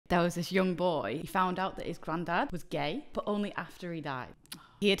there was this young boy. He found out that his granddad was gay, but only after he died.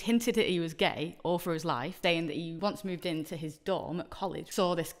 He had hinted that he was gay all through his life, saying that he once moved into his dorm at college,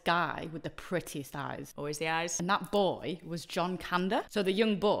 saw this guy with the prettiest eyes. Always the eyes. And that boy was John Kander. So the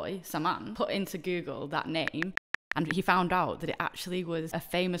young boy, Saman, put into Google that name, and he found out that it actually was a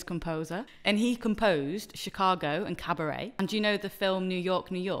famous composer. And he composed Chicago and Cabaret. And do you know the film New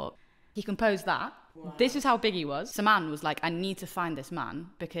York, New York? He composed that. Wow. This is how big he was. Saman was like, I need to find this man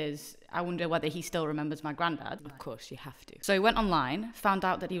because I wonder whether he still remembers my granddad. Of course, you have to. So he went online, found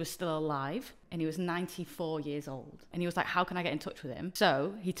out that he was still alive, and he was 94 years old. And he was like, how can I get in touch with him?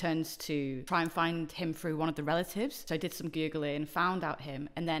 So he turns to try and find him through one of the relatives. So I did some Googling, found out him,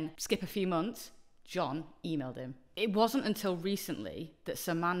 and then skip a few months, John emailed him. It wasn't until recently that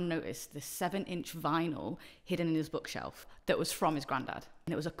Saman noticed this 7-inch vinyl hidden in his bookshelf that was from his granddad.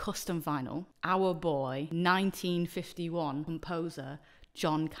 And it was a custom vinyl. Our boy, 1951 composer,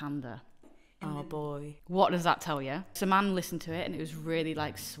 John Kander. Oh boy. What does that tell you? Saman listened to it and it was really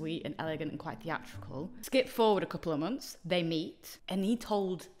like sweet and elegant and quite theatrical. Skip forward a couple of months, they meet, and he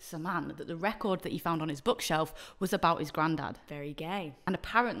told Saman that the record that he found on his bookshelf was about his granddad. Very gay. And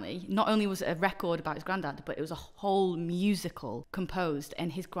apparently, not only was it a record about his granddad, but it was a whole musical composed,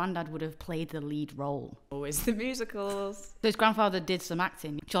 and his granddad would have played the lead role. Always the musicals. So his grandfather did some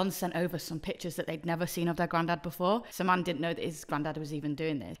acting. John sent over some pictures that they'd never seen of their granddad before. Saman didn't know that his granddad was even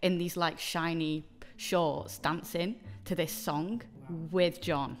doing this. In these like shiny shorts dancing to this song with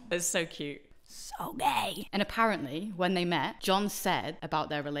John. It's so cute. So gay. And apparently, when they met, John said about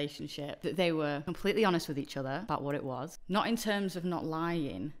their relationship that they were completely honest with each other about what it was. Not in terms of not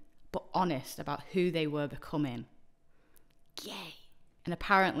lying, but honest about who they were becoming. Gay. And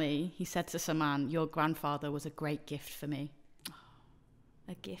apparently, he said to Saman, your grandfather was a great gift for me.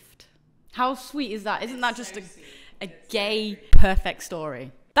 A gift. How sweet is that? Isn't that just a gay, perfect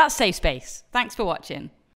story? That's Safe Space. Thanks for watching.